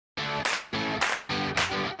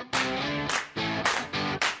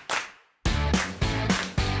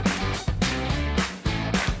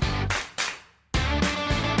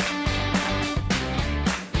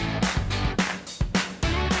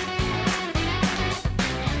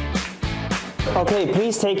Okay,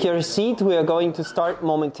 please take your seat. We are going to start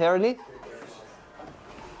momentarily.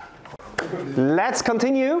 Let's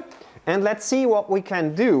continue and let's see what we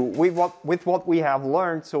can do with what we have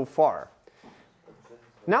learned so far.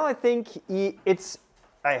 Now I think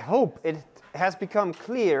I hope it has become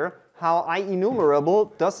clear how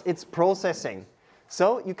IEnumerable does its processing.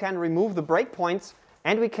 So you can remove the breakpoints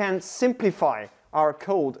and we can simplify our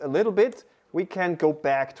code a little bit. We can go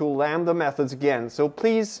back to Lambda methods again. So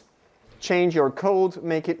please change your code,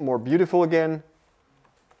 make it more beautiful again.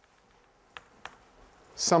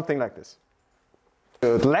 Something like this.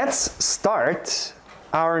 Good. Let's start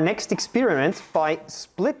our next experiment by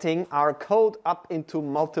splitting our code up into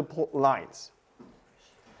multiple lines.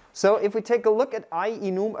 So if we take a look at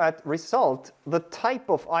at result, the type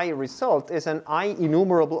of result is an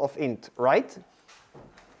IEnumerable of int, right?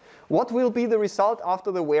 What will be the result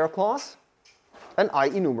after the where clause? An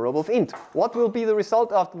IEnumerable of int. What will be the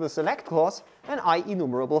result after the select clause? An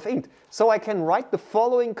IEnumerable of int. So I can write the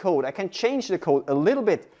following code. I can change the code a little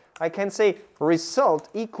bit. I can say result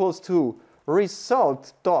equals to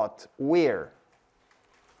result dot where.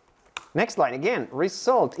 Next line again,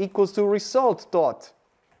 result equals to result dot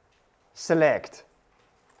select.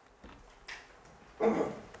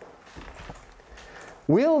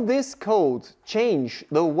 Will this code change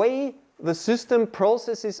the way the system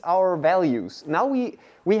processes our values? Now we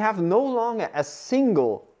have no longer a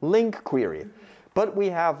single LINQ query, but we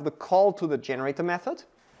have the call to the generator method,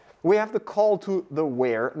 we have the call to the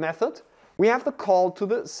where method, we have the call to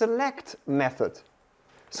the select method.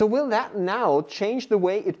 So will that now change the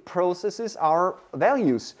way it processes our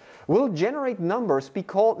values? Will generate numbers be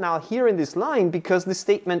called now here in this line because the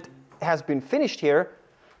statement has been finished here?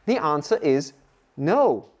 The answer is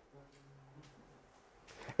no.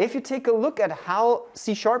 If you take a look at how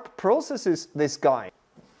C# processes this guy,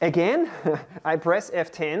 again, I press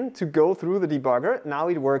F10 to go through the debugger. Now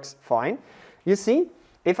it works fine. You see,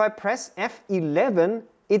 if I press F11,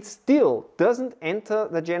 it still doesn't enter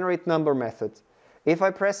the generate number method. If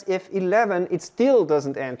I press F11, it still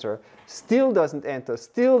doesn't enter, still doesn't enter,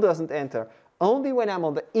 still doesn't enter. Only when I'm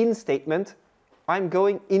on the in statement, I'm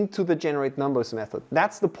going into the generate numbers method.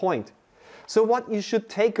 That's the point. So what you should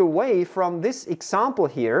take away from this example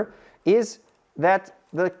here is that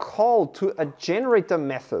the call to a generator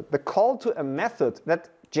method, the call to a method that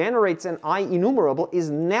generates an IEnumerable is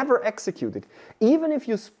never executed. Even if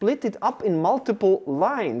you split it up in multiple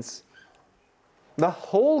lines, the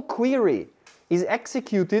whole query is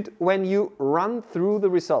executed when you run through the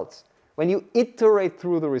results, when you iterate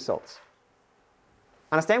through the results.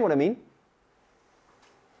 Understand what I mean?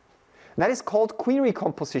 That is called query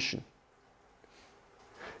composition.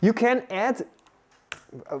 You can add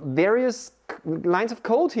various lines of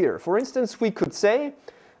code here. For instance, we could say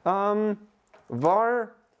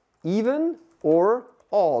var even or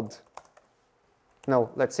odd. No,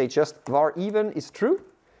 let's say just var even is true.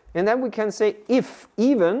 And then we can say if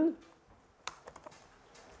even,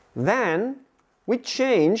 then we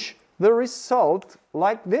change the result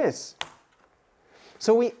like this.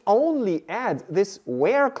 So we only add this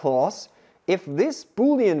where clause if this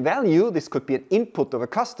Boolean value, this could be an input of a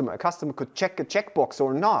customer could check a checkbox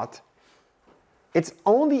or not. It's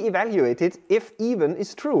only evaluated if even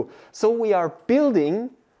is true. So we are building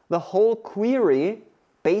the whole query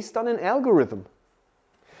based on an algorithm.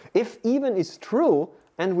 If even is true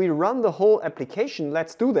and we run the whole application,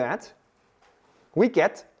 let's do that, we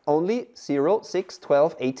get only 0, 6,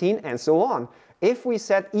 12, 18 and so on. If we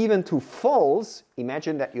set even to false,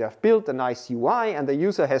 imagine that you have built a nice UI and the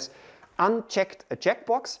user has unchecked a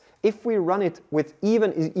checkbox. If we run it with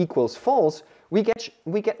even is equals false, we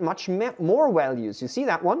get much more values. You see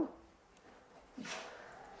that one?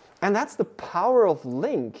 And that's the power of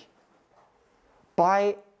LINQ.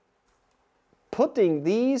 By putting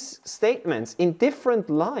these statements in different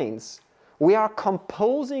lines, we are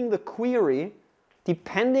composing the query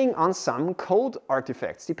depending on some code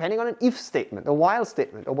artifacts, depending on an if statement, a while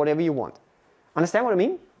statement, or whatever you want. Understand what I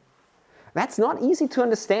mean? That's not easy to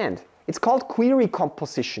understand. It's called query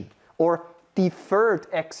composition or deferred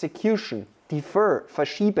execution. Defer,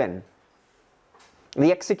 verschieben.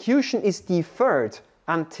 The execution is deferred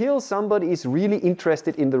until somebody is really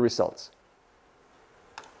interested in the results.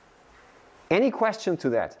 Any question to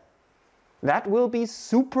that? That will be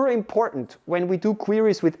super important when we do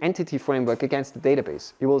queries with entity framework against the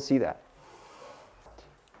database. You will see that.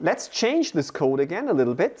 Let's change this code again a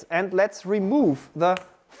little bit and let's remove the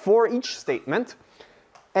for each statement.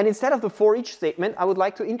 And instead of the for each statement, I would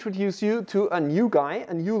like to introduce you to a new guy,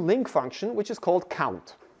 a new LINQ function, which is called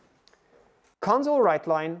count. Console write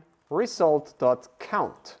line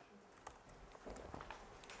result.count.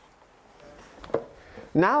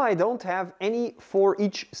 Now I don't have any for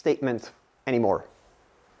each statement anymore.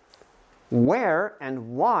 Where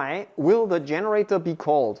and why will the generator be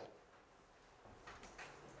called?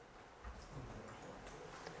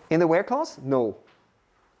 In the where clause? No.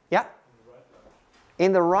 Yeah?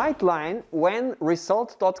 In the write line when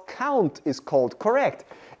result.count is called. Correct.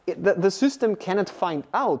 The system cannot find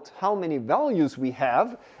out how many values we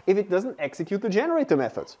have if it doesn't execute the generator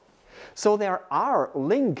methods. So there are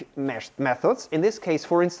LINQ methods, in this case,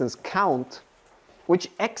 for instance, count, which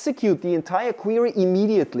execute the entire query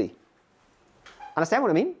immediately. Understand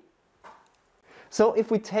what I mean? So if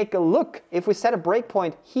we take a look, if we set a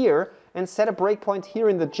breakpoint here and set a breakpoint here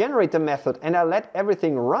in the generator method and I let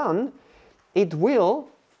everything run, it will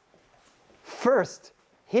first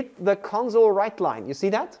hit the console write line. You see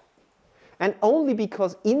that? And only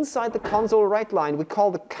because inside the console write line we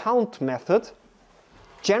call the count method,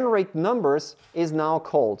 generate numbers is now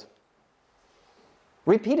called.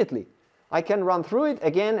 Repeatedly. I can run through it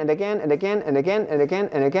again and again and again and again and again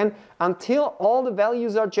and again until all the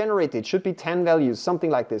values are generated. Should be 10 values, something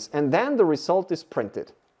like this. And then the result is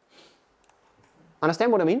printed.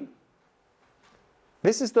 Understand what I mean?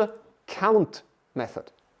 This is the count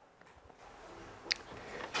method.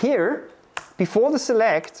 Here, before the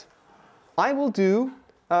select, I will do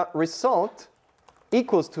result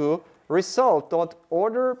equals to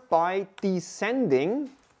result.order by descending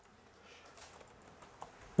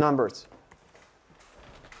numbers.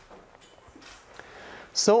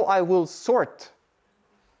 So I will sort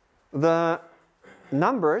the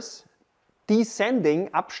numbers descending,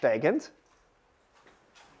 absteigend,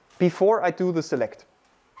 before I do the select.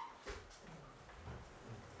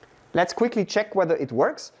 Let's quickly check whether it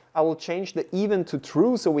works. I will change the even to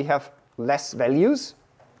true so we have less values.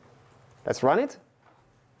 Let's run it.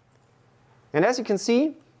 And as you can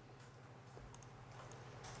see,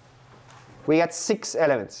 we had 6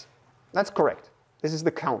 elements. That's correct. This is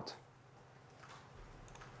the count.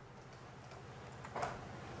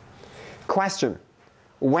 Question.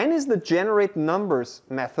 When is the generate numbers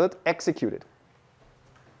method executed?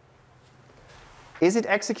 Is it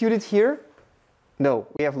executed here? No,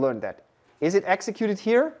 we have learned that. Is it executed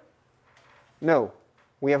here? No,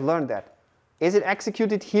 we have learned that. Is it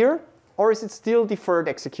executed here, or is it still deferred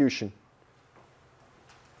execution?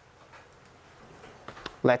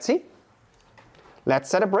 Let's see. Let's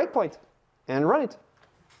set a breakpoint and run it.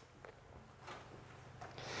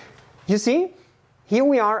 You see, here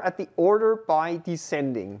we are at the order by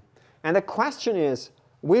descending. And the question is,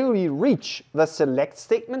 will we reach the select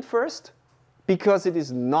statement first? Because it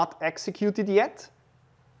is not executed yet?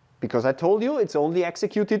 Because I told you it's only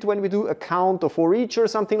executed when we do a count or for each or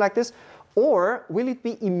something like this. Or will it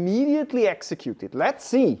be immediately executed? Let's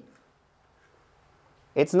see.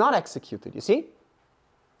 It's not executed, you see?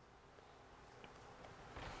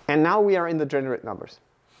 And now we are in the generate numbers.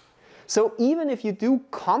 So even if you do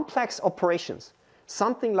complex operations,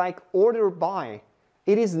 something like order by,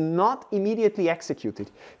 it is not immediately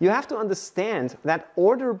executed. You have to understand that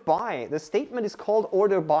order by, the statement is called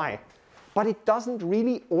order by, but it doesn't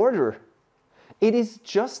really order. It is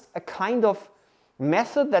just a kind of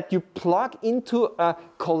method that you plug into a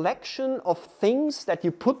collection of things that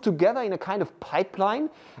you put together in a kind of pipeline,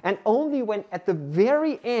 and only when at the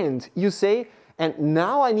very end you say, and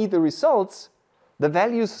now I need the results, the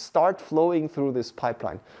values start flowing through this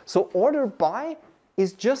pipeline. So order by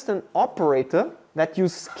is just an operator that you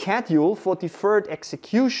schedule for deferred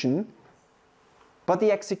execution, but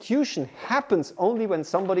the execution happens only when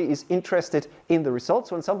somebody is interested in the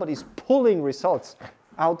results, when somebody is pulling results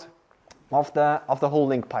out of the whole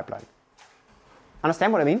LINQ pipeline.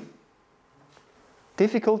 Understand what I mean?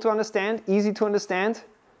 Difficult to understand, easy to understand?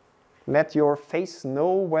 Let your face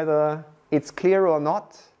know whether it's clear or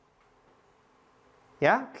not.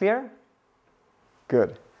 Yeah, clear?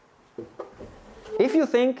 Good. If you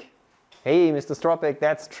think, hey, Mr. Stropek,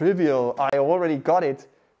 that's trivial, I already got it,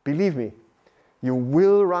 believe me, you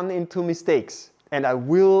will run into mistakes. And I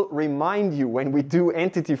will remind you when we do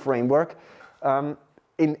entity framework to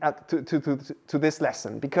this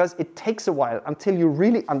lesson, because it takes a while until you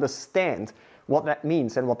really understand what that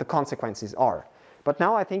means and what the consequences are. But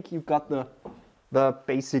now I think you've got the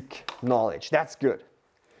basic knowledge. That's good.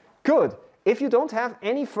 Good. If you don't have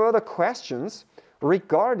any further questions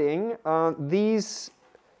regarding these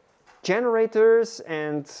generators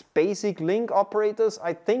and basic LINQ operators,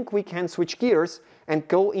 I think we can switch gears and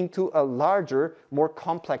go into a larger, more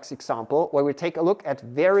complex example where we take a look at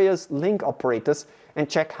various LINQ operators and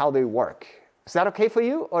check how they work. Is that okay for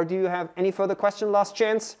you, or do you have any further question, last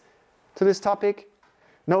chance, to this topic?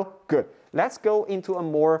 No? Good. Let's go into a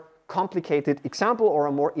more complicated example or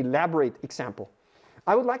a more elaborate example.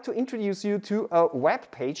 I would like to introduce you to a web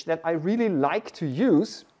page that I really like to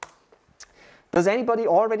use. Does anybody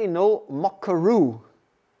already know Mockaroo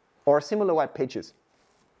or similar web pages?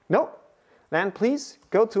 No? Then please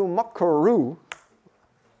go to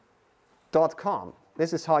mockaroo.com.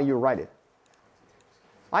 This is how you write it.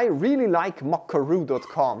 I really like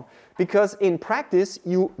mockaroo.com because in practice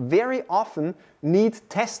you very often need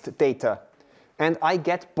test data, and I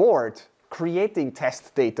get bored creating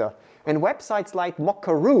test data. And websites like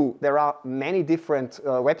Mockaroo, there are many different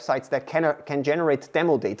websites that can generate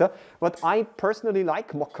demo data, but I personally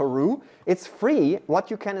like Mockaroo. It's free. What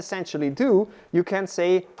you can essentially do, you can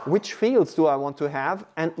say which fields do I want to have,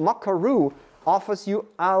 and Mockaroo offers you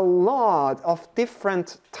a lot of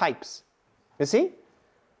different types. You see?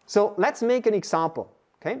 So let's make an example.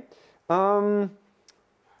 Okay?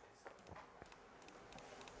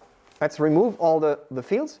 Let's remove all the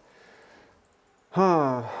fields.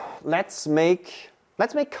 Let's make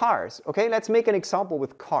cars. Okay, let's make an example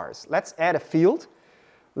with cars. Let's add a field.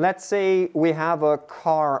 Let's say we have a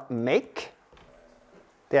car make,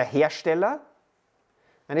 der Hersteller.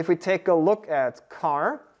 And if we take a look at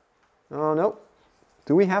car, oh no,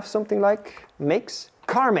 do we have something like makes?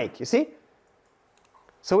 Car make, you see?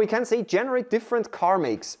 So we can say generate different car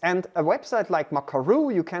makes. And a website like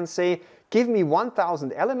Mockaroo, you can say give me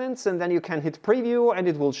 1,000 elements, and then you can hit preview and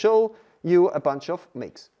it will show you a bunch of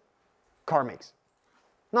makes, car makes.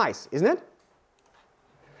 Nice, isn't it?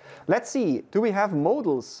 Let's see, do we have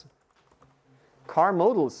modals? Car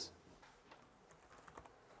modals.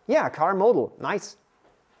 Yeah, car modal, nice.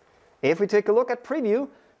 If we take a look at preview,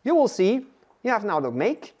 you will see you have now the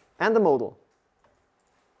make and the modal.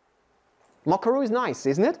 Mockaroo is nice,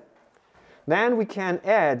 isn't it? Then we can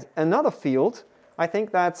add another field. I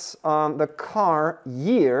think that's the car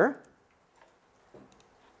year.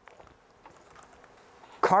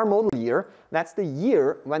 Car model year, that's the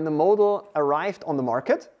year when the model arrived on the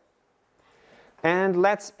market. And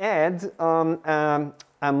let's add a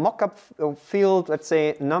mockup field, let's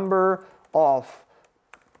say number of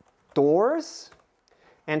doors.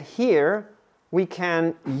 And here we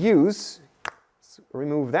can use, let's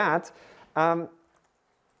remove that, a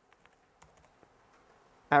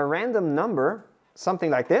random number,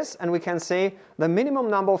 something like this, and we can say the minimum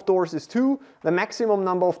number of doors is 2, the maximum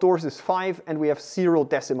number of doors is 5, and we have 0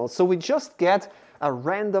 decimals. So we just get a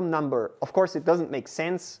random number. Of course, it doesn't make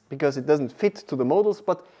sense because it doesn't fit to the modals,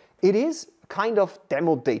 but it is kind of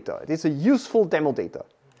demo data. It is a useful demo data.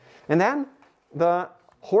 And then the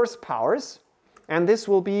horsepowers, and this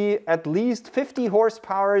will be at least 50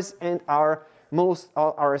 horsepowers, and our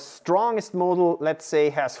strongest model, let's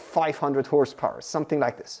say, has 500 horsepower, something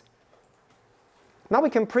like this. Now we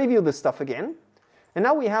can preview this stuff again, and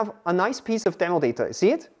now we have a nice piece of demo data. You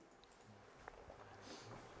see it?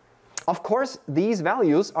 Of course, these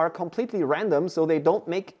values are completely random, so they don't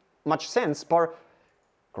make much sense, but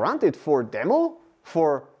granted, for demo,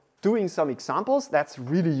 for doing some examples, that's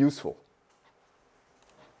really useful.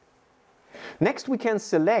 Next, we can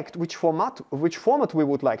select which format we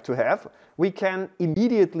would like to have. We can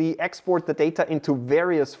immediately export the data into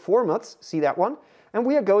various formats. See that one? And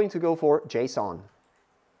we are going to go for JSON.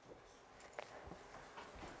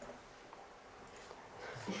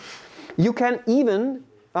 You can even,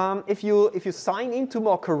 if you sign into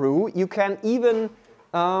Mockaroo, you can even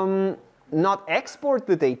not export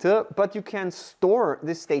the data, but you can store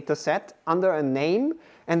this data set under a name,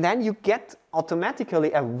 and then you get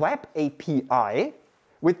automatically a web API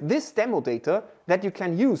with this demo data that you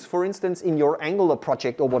can use, for instance, in your Angular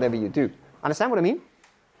project or whatever you do. Understand what I mean?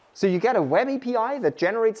 So you get a web API that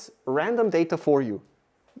generates random data for you.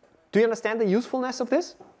 Do you understand the usefulness of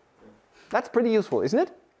this? That's pretty useful, isn't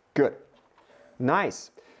it? Good.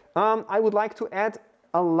 Nice. I would like to add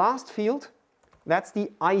a last field. That's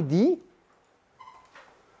the ID.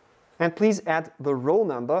 And please add the row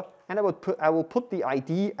number. And I will put the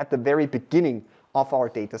ID at the very beginning of our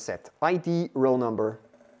data set. ID, row number,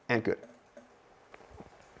 and good.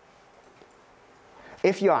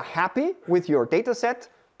 If you are happy with your data set,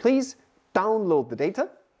 please download the data.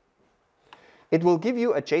 It will give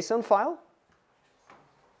you a JSON file.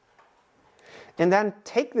 And then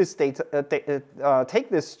take this JSON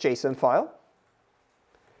file,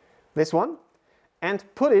 this one, and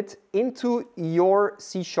put it into your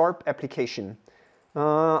C# application.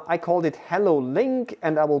 I called it Hello LINQ,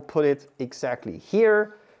 and I will put it exactly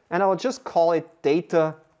here, and I will just call it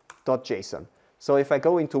data.json. So if I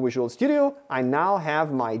go into Visual Studio, I now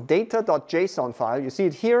have my data.json file. You see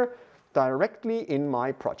it here directly in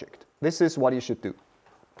my project. This is what you should do.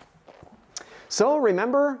 So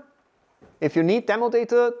remember, if you need demo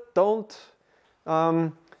data, don't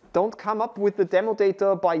don't come up with the demo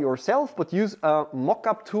data by yourself, but use a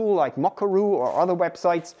mockup tool like Mockaroo or other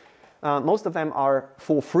websites. Most of them are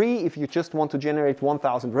for free if you just want to generate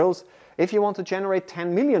 1,000 rows. If you want to generate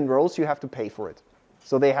 10 million rows, you have to pay for it.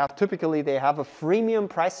 So typically they have a freemium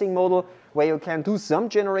pricing model where you can do some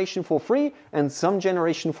generation for free and some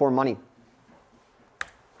generation for money.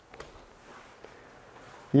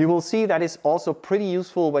 You will see that is also pretty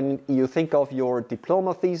useful when you think of your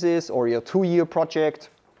diploma thesis or your 2-year project.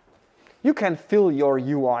 You can fill your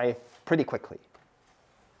UI pretty quickly.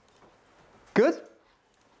 Good?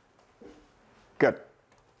 Good.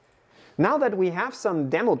 Now that we have some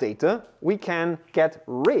demo data, we can get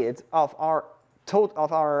rid of our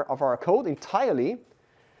code entirely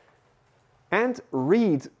and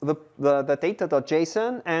read the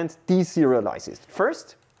data.json and deserialize it.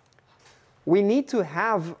 First, we need to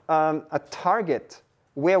have a target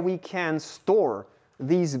where we can store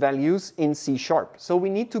these values in C#. So we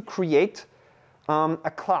need to create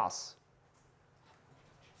a class.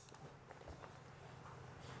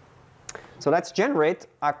 So let's generate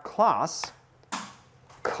a class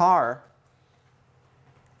car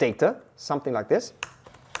data, something like this.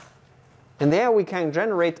 And there we can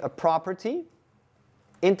generate a property,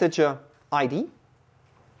 integer ID,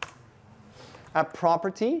 a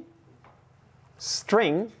property,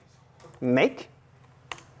 string make,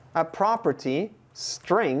 a property,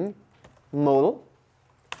 string modal,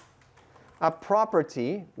 a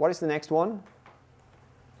property, what is the next one?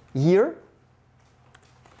 Year,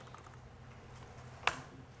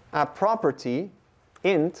 a property,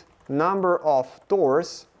 int number of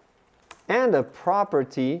doors, and a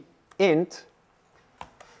property, int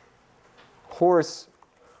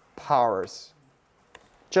horsepowers.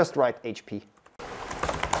 Just write HP.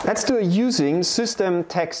 Let's do it using system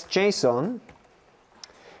text JSON.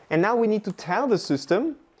 And now we need to tell the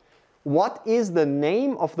system what is the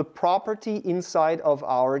name of the property inside of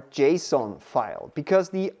our JSON file. Because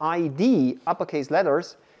the ID, uppercase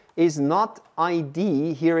letters, is not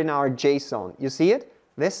ID here in our JSON. You see it?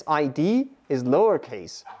 This ID is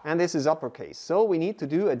lowercase and this is uppercase. So we need to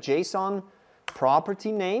do a JSON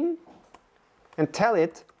property name and tell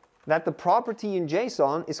it that the property in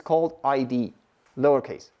JSON is called ID,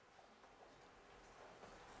 lowercase.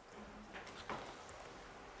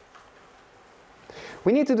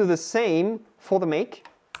 We need to do the same for the make.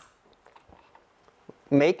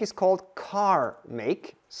 Make is called car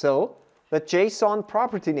make. So the JSON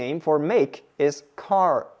property name for make is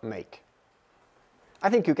car make. I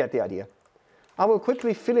think you get the idea. I will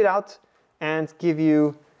quickly fill it out and give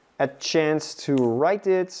you a chance to write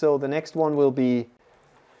it. So the next one will be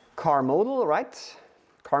car modal, right?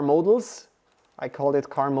 Car modals. I called it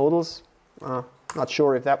car modals. Not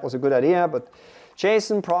sure if that was a good idea, but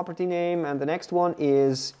JSON property name. And the next one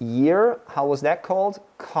is year. How was that called?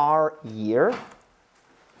 Car year.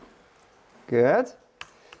 Good.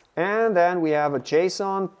 And then we have a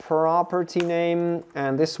JSON property name,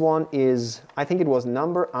 and this one is, I think it was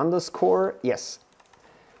number underscore, yes.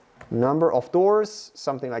 Number of doors,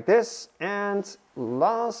 something like this. And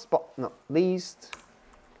last but not least,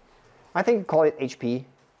 I think call it HP,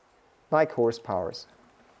 like horsepowers.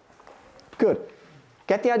 Good.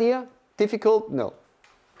 Get the idea? Difficult? No.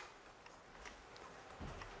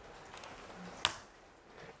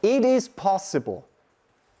 It is possible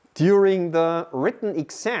during the written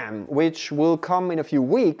exam, which will come in a few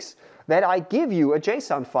weeks, that I give you a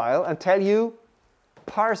JSON file and tell you,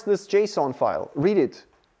 parse this JSON file, read it.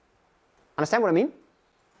 Understand what I mean?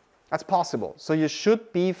 That's possible. So you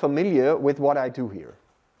should be familiar with what I do here.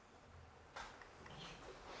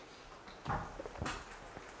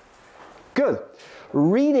 Good.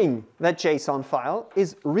 Reading that JSON file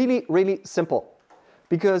is really, really simple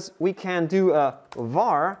because we can do a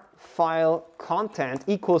var file content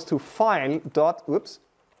equals to file dot,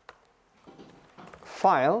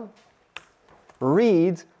 file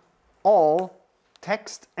read all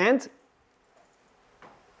text and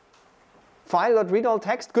file dot read all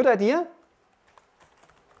text. Good idea?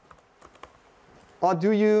 Or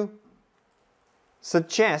do you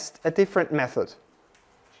suggest a different method?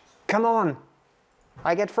 Come on.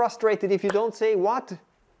 I get frustrated if you don't say what?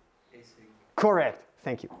 Async. Correct.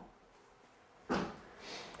 Thank you.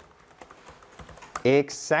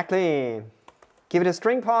 Exactly. Give it a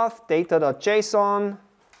string path, data.json.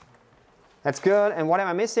 That's good. And what am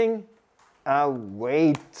I missing?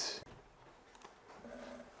 Wait.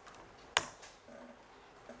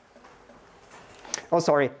 Oh,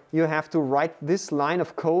 sorry. You have to write this line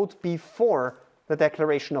of code before the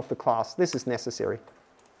declaration of the class. This is necessary.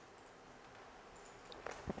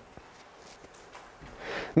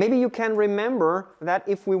 Maybe you can remember that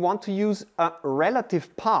if we want to use a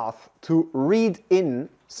relative path to read in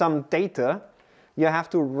some data, you have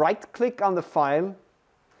to right-click on the file,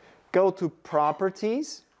 go to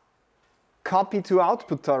Properties, Copy to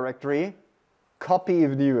Output Directory, Copy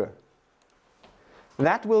viewer.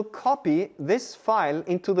 That will copy this file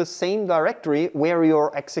into the same directory where your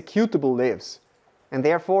executable lives. And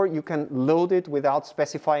therefore, you can load it without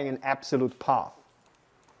specifying an absolute path.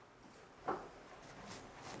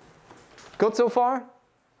 Good so far?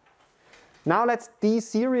 Now let's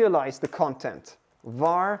deserialize the content.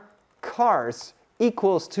 Var cars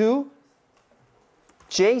equals to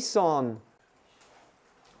JSON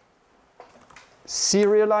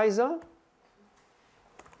serializer,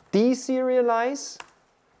 deserialize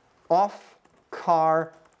of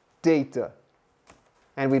car data.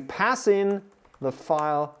 And we pass in the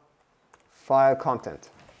file content.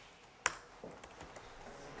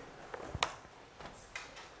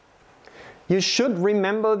 You should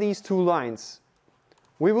remember these two lines.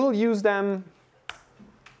 We will use them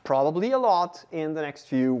probably a lot in the next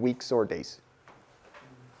few weeks or days.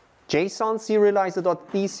 JSON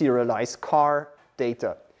serializer.deserialize car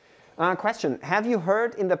data. Question, have you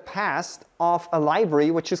heard in the past of a library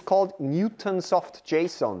which is called Newtonsoft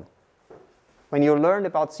JSON? When you learned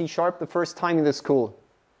about C# the first time in the school?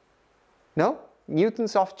 No?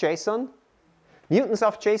 Newtonsoft JSON?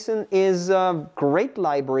 Newtonsoft JSON is a great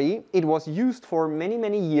library. It was used for many,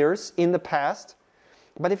 many years in the past.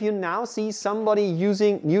 But if you now see somebody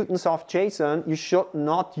using Newtonsoft JSON, you should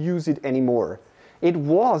not use it anymore. It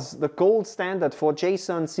was the gold standard for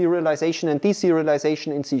JSON serialization and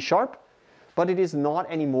deserialization in C#, but it is not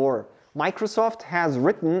anymore. Microsoft has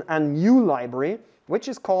written a new library, which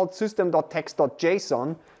is called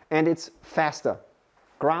system.text.json, and it's faster.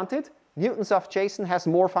 Granted, Newtonsoft JSON has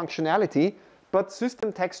more functionality, but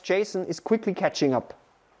system.text.json is quickly catching up.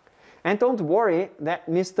 And don't worry that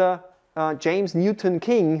Mr. James Newton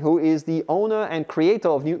King, who is the owner and creator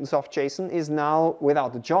of Newtonsoft JSON, is now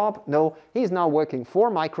without a job. No, he's now working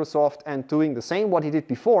for Microsoft and doing the same what he did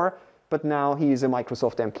before, but now he is a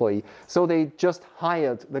Microsoft employee. So they just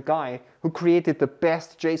hired the guy who created the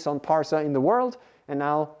best JSON parser in the world, and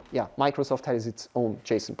now, yeah, Microsoft has its own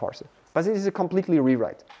JSON parser. But it is a completely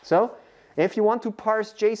rewrite. So if you want to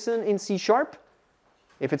parse JSON in C#,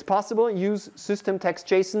 if it's possible, use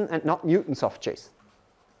system.text.json and not Newtonsoft JSON.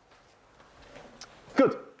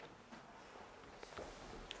 Good.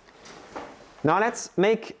 Now let's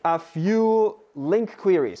make a few LINQ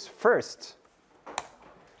queries. First,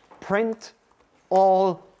 print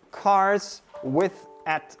all cars with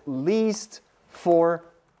at least 4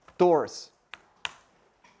 doors.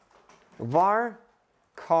 Var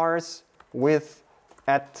cars with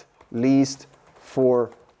at least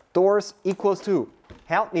 4 doors equals to,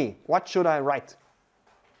 help me, what should I write?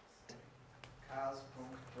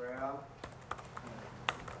 Cars.where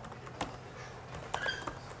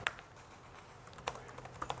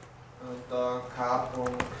the car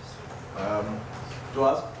doors,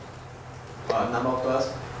 number of doors.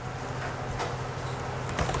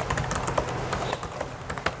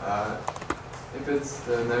 If it's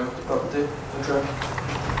the name of the property, sure.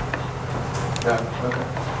 Yeah, okay.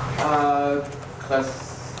 Class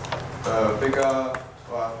bigger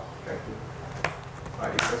or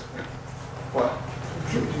equals what?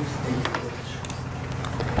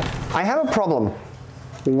 I have a problem.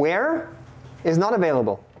 Where is not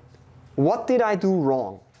available. What did I do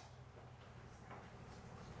wrong?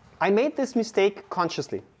 I made this mistake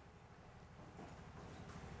consciously.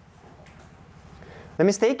 The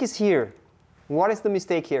mistake is here. What is the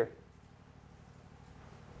mistake here?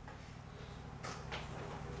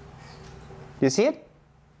 You see it?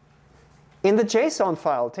 In the JSON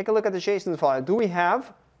file, take a look at the JSON file. Do we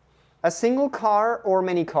have a single car or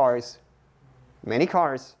many cars? Many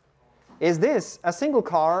cars. Is this a single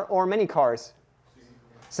car or many cars?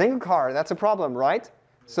 Single car, that's a problem, right?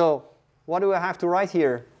 So what do I have to write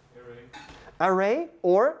here? Array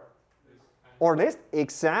or list,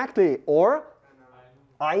 exactly, or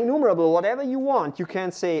IEnumerable, whatever you want. You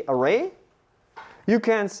can say array, you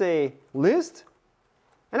can say list,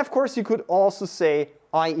 and of course you could also say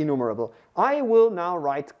IEnumerable. I will now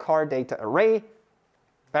write car data array,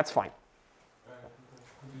 that's fine.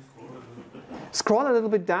 Scroll a little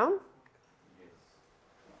bit down.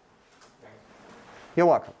 You're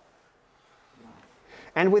welcome.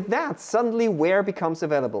 And with that, suddenly where becomes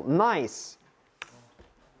available. Nice.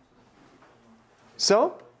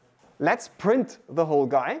 So let's print the whole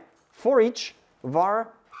guy. For each var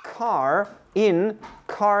car in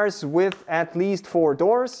cars with at least 4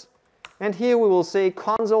 doors. And here we will say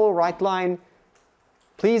console write line.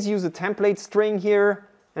 Please use a template string here.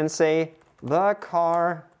 and say the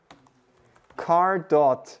car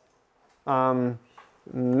dot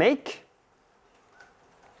make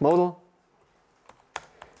modal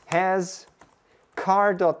has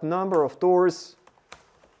car dot number of doors.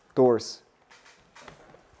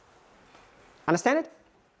 Understand it?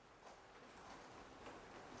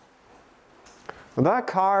 The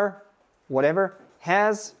car, whatever,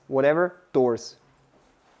 has whatever doors.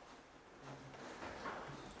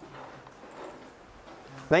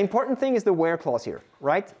 The important thing is the where clause here,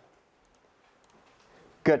 right?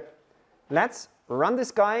 Good. Let's run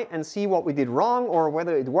this guy and see what we did wrong or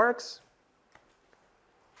whether it works.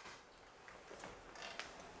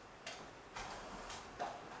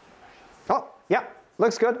 Oh, yeah,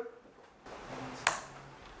 looks good.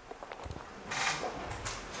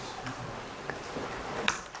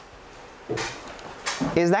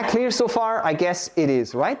 Is that clear so far? I guess it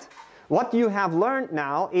is, right? What you have learned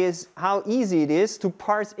now is how easy it is to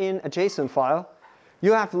parse in a JSON file.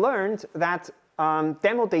 You have learned that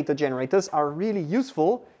demo data generators are really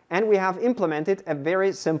useful, and we have implemented a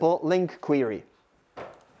very simple LINQ query.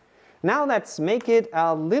 Now let's make it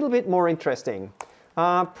a little bit more interesting.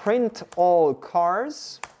 Print all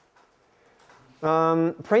cars,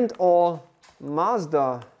 print all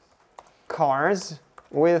Mazda cars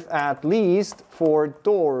with at least 4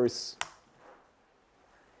 doors.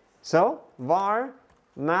 So var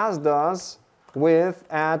Mazdas with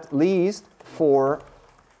at least 4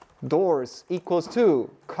 doors equals to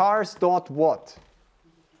cars dot what?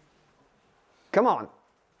 Come on.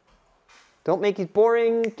 Don't make it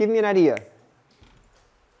boring. Give me an idea.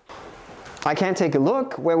 I can take a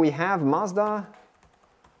look where we have Mazda.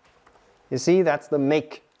 You see, that's the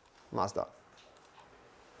make Mazda.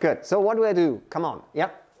 Good. So what do I do? Come on.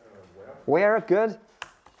 Yep. Where? Good.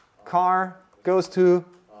 Car goes to.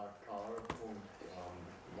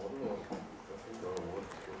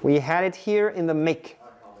 We had it here in the make.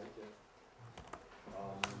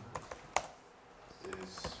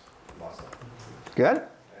 Good.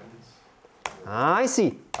 I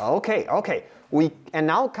see. Okay, okay. And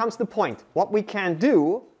now comes the point. What we can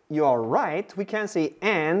do, you are right, we can say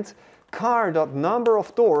and car dot number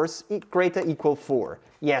of doors greater equal 4.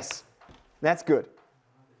 Yes, that's good.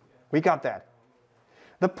 We got that.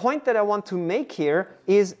 The point that I want to make here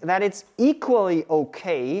is that it's equally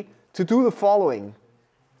okay to do the following.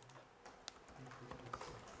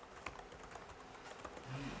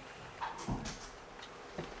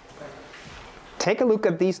 Take a look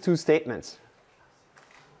at these two statements.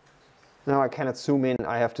 Now I cannot zoom in,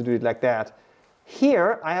 I have to do it like that.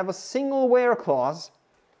 Here I have a single where clause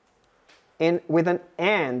with an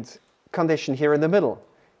and condition here in the middle.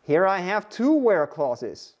 Here I have 2 where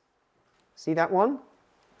clauses. See that one?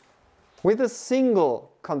 With a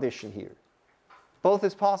single condition here. Both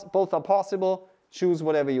are possible, choose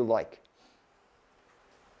whatever you like.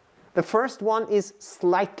 The first one is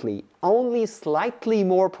slightly, only slightly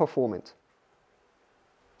more performant.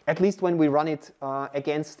 At least when we run it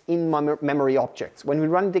against in-memory objects. When we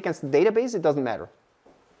run it against the database, it doesn't matter.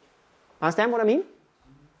 Understand what I mean?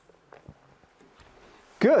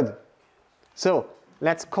 Good. So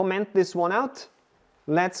let's comment this one out.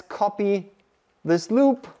 Let's copy this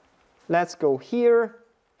loop. Let's go here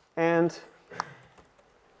and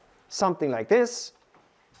something like this.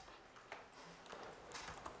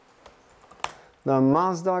 The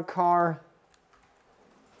Mazda car.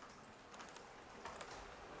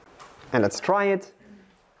 And let's try it.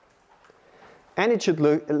 And it should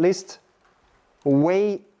list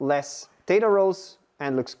way less data rows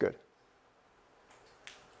and looks good.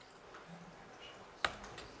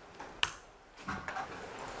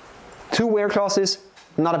 Two where clauses,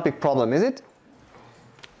 not a big problem, is it?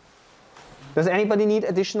 Does anybody need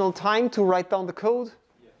additional time to write down the code?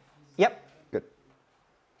 Yep, good.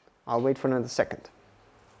 I'll wait for another second.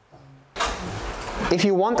 If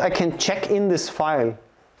you want, I can check in this file.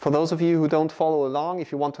 For those of you who don't follow along,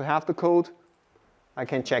 if you want to have the code, I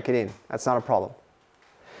can check it in. That's not a problem.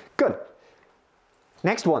 Good.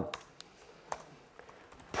 Next one.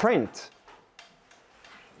 Print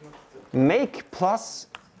make plus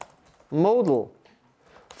modal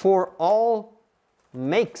for all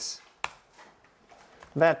makes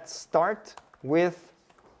that start with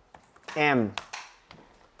M.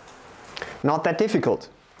 Not that difficult.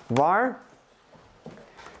 Var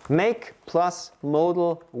make plus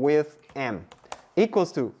modal with M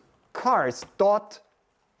equals to cars dot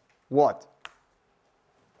what?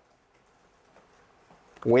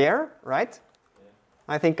 Where, right? Yeah.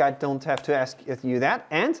 I think I don't have to ask you that.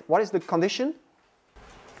 And what is the condition?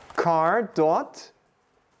 Car dot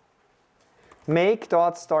make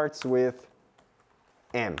dot starts with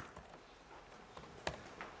M.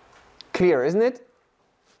 Clear, isn't it?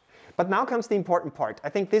 But now comes the important part. I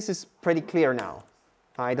think this is pretty clear now.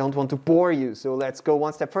 I don't want to bore you, so let's go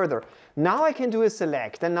one step further. Now I can do a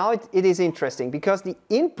select, and now it is interesting because the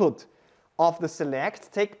input of the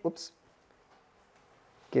select, oops,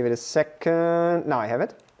 give it a second, now I have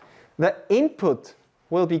it. The input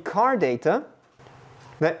will be car data.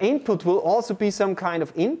 The input will also be some kind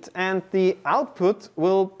of int, and the output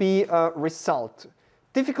will be a result.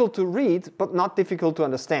 Difficult to read, but not difficult to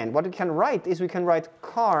understand. What we can write is we can write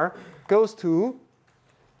car goes to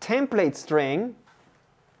template string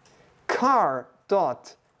car.make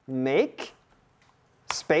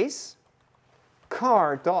space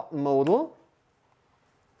car.modal,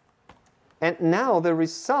 and now the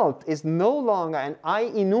result is no longer an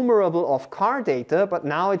IEnumerable of car data, but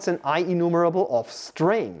now it's an IEnumerable of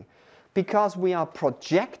string, because we are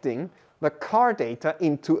projecting the car data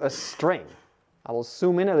into a string. I will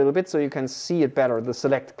zoom in a little bit so you can see it better, the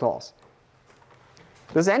select clause.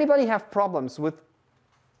 Does anybody have problems with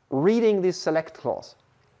reading this select clause?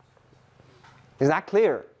 Is that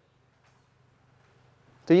clear?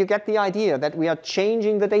 Do you get the idea that we are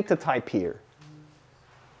changing the data type here?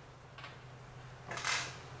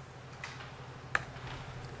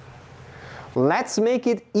 Let's make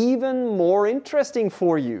it even more interesting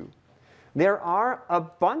for you. There are a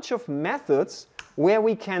bunch of methods where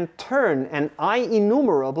we can turn an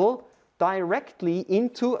IEnumerable directly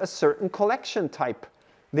into a certain collection type.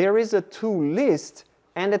 There is a toList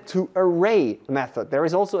and a toArray method. There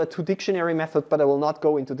is also a toDictionary method, but I will not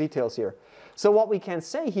go into details here. So what we can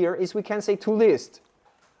say here is we can say toList.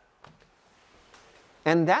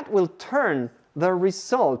 And that will turn the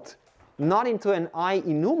result not into an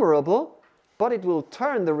IEnumerable, but it will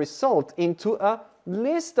turn the result into a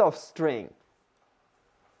list of string.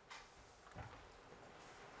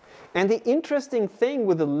 And the interesting thing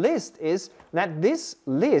with the list is that this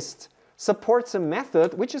list supports a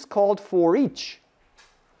method which is called forEach.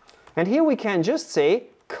 And here we can just say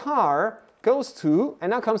car goes to,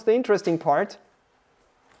 and now comes the interesting part,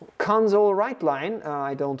 console writeLine.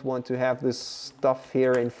 I don't want to have this stuff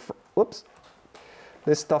here in front.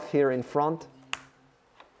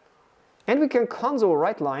 And we can console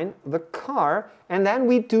writeLine the car, and then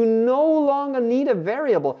we do no longer need a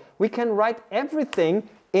variable. We can write everything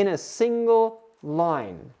in a single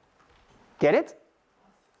line. Get it?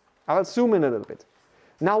 I'll zoom in a little bit.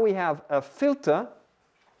 Now we have a filter,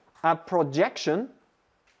 a projection,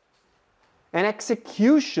 an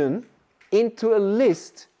execution into a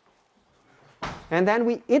list, and then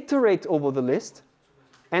we iterate over the list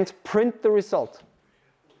and print the result.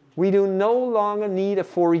 We do no longer need a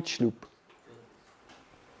forEach loop.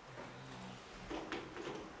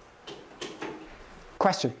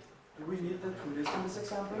 Question? Do we need the toList in this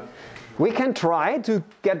example? We can try to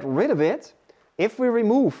get rid of it. If we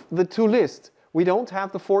remove the toList, we don't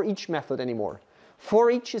have the forEach method anymore.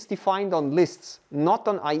 ForEach is defined on lists, not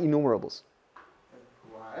on IEnumerables.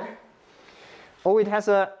 Why? Oh, it has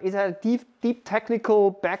a deep technical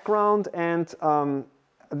background, and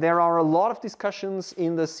there are a lot of discussions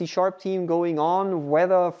in the C# team going on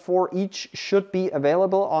whether ForEach should be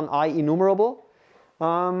available on IEnumerable.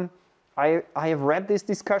 I have read these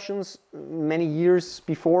discussions many years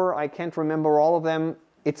before. I can't remember all of them.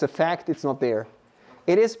 It's a fact, it's not there.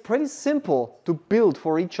 It is pretty simple to build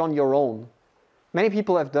ForEach on your own. Many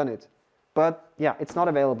people have done it, but yeah, it's not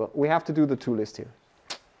available. We have to do the toList here.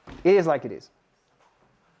 It is like it is.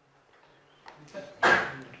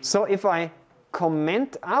 So if I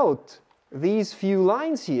comment out these few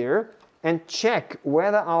lines here and check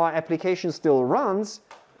whether our application still runs,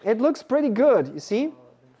 it looks pretty good, you see?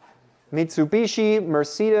 Mitsubishi,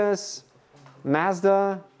 Mercedes,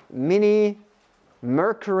 Mazda, Mini,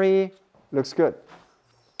 Mercury, looks good.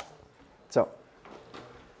 So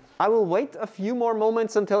I will wait a few more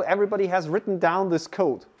moments until everybody has written down this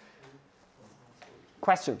code.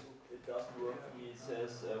 Question? It doesn't work. He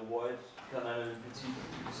says void kann eine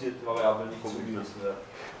implizierte Variable nicht zugelassen werden.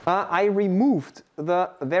 I removed the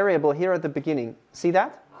variable here at the beginning. See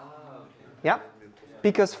that? Okay. Yeah?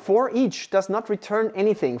 Because ForEach does not return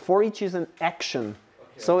anything. ForEach is an action.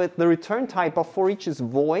 Okay. So the return type of ForEach is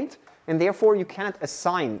void, and therefore you cannot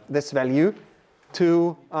assign this value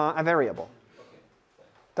to a variable. Okay.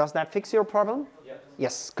 Does that fix your problem? Yeah.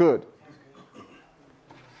 Yes, good.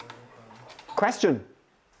 Question?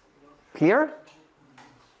 Clear?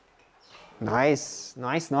 Nice,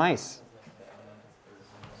 nice, nice.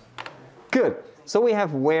 Good. So we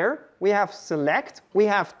have where, we have select, we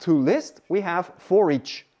have toList, we have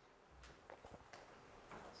ForEach.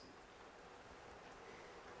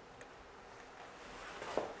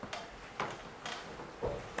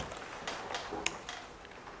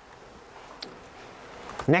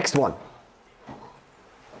 Next one.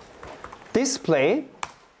 Display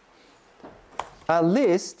a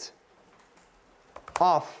list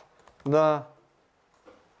of the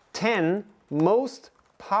 10 most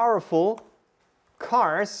powerful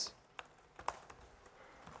cars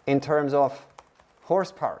in terms of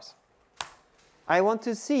horsepowers. I want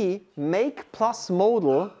to see make plus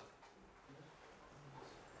model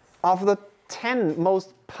of the 10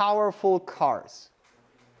 most powerful cars.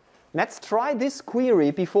 Let's try this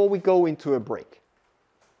query before we go into a break.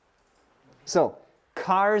 So,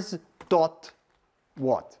 cars dot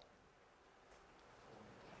what?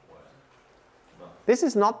 This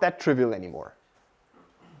is not that trivial anymore.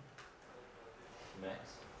 Max?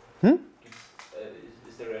 Hmm?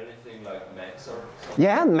 Is there anything like max or something?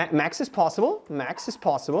 Yeah, max is possible. Max is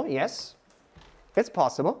possible, yes. It's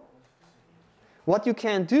possible. What you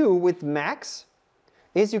can do with max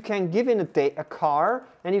is you can give in a car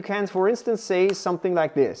and you can, for instance, say something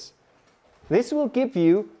like this. This will give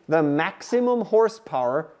you the maximum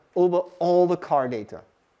horsepower over all the car data.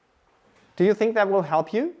 Do you think that will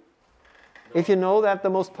help you? No. If you know that the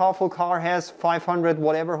most powerful car has 500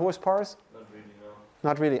 whatever horsepowers? Not really, no.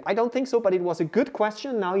 Not really. I don't think so, but it was a good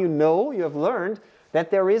question. Now you know, you have learned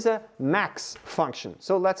that there is a max function.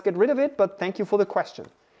 So let's get rid of it, but thank you for the question.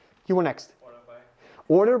 You were next.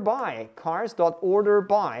 Order by, cars.order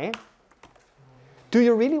by. Do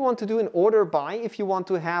you really want to do an order by if you want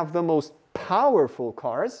to have the most powerful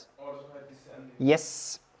cars? Order by descending.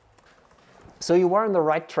 Yes. So you are on the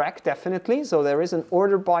right track, definitely. So there is an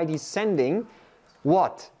order by descending.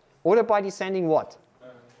 What? Order by descending what?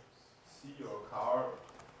 See your car.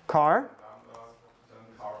 Car.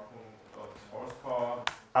 Horsepower.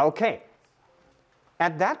 Okay.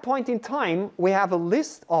 At that point in time, we have a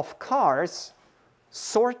list of cars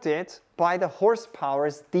sorted by the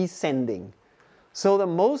horsepowers descending. So the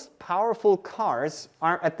most powerful cars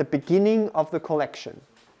are at the beginning of the collection.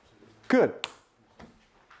 Good.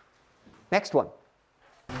 Next one.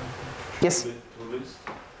 Yes?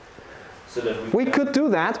 So that we could do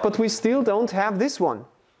that, but we still don't have this one.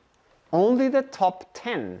 Only the top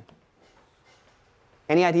 10.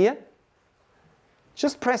 Any idea?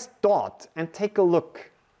 Just press dot and take a look.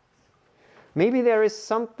 Maybe there is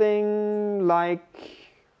something like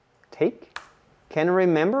take. Can you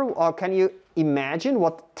remember or can you imagine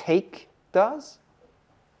what take does?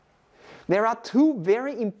 There are two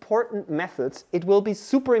very important methods. It will be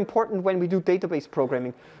super important when we do database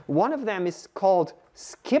programming. One of them is called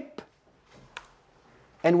skip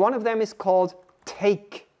and one of them is called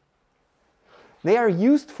take. They are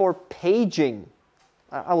used for paging.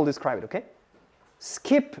 I will describe it, okay?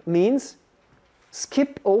 Skip means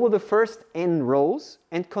skip over the first n rows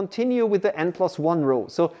and continue with the n plus 1 row.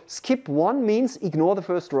 So skip 1 means ignore the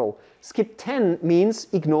first row. Skip 10 means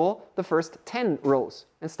ignore the first 10 rows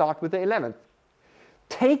and start with the 11th.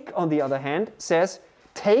 Take, on the other hand, says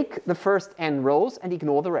take the first n rows and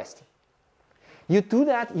ignore the rest. You do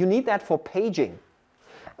that, you need that for paging.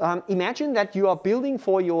 Imagine that you are building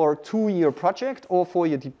for your 2-year project or for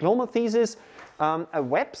your diploma thesis a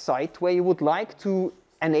website where you would like to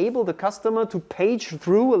enable the customer to page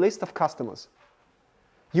through a list of customers.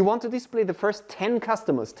 You want to display the first 10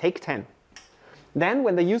 customers, take 10. Then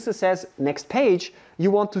when the user says next page,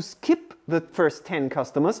 you want to skip the first 10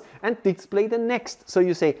 customers and display the next. So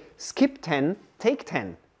you say skip 10, take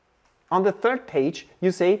 10. On the third page,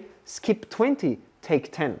 you say skip 20,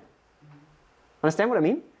 take 10. Understand what I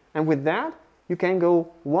mean? And with that, you can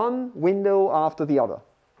go one window after the other.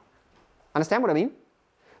 Understand what I mean?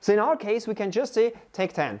 So in our case, we can just say,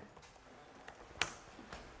 take 10.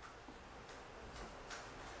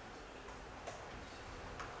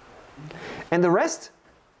 And the rest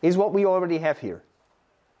is what we already have here.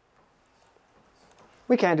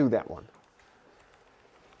 We can't do that one.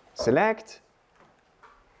 Select,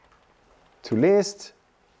 to list,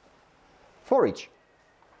 for each.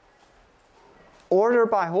 Order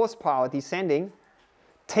by horsepower descending,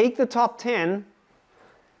 take the top 10,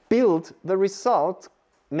 build the result,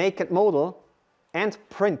 make it modal, and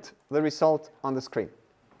print the result on the screen.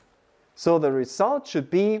 So the result should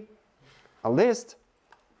be a list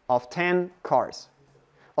of 10 cars.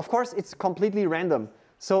 Of course, it's completely random.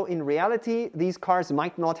 So in reality, these cars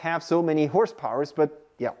might not have so many horsepowers, but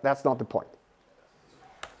yeah, that's not the point.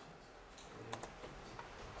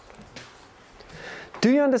 Do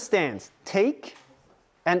you understand? Take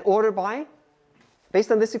and order by,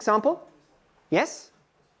 based on this example? Yes?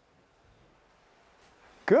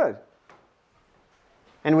 Good.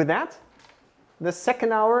 And with that, the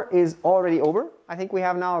second hour is already over. I think we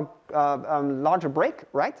have now a larger break,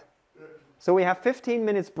 right? So we have 15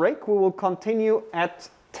 minutes break. We will continue at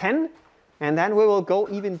 10 And then we will go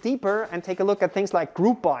even deeper and take a look at things like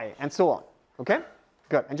group by and so on. Okay?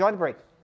 Good. Enjoy the break.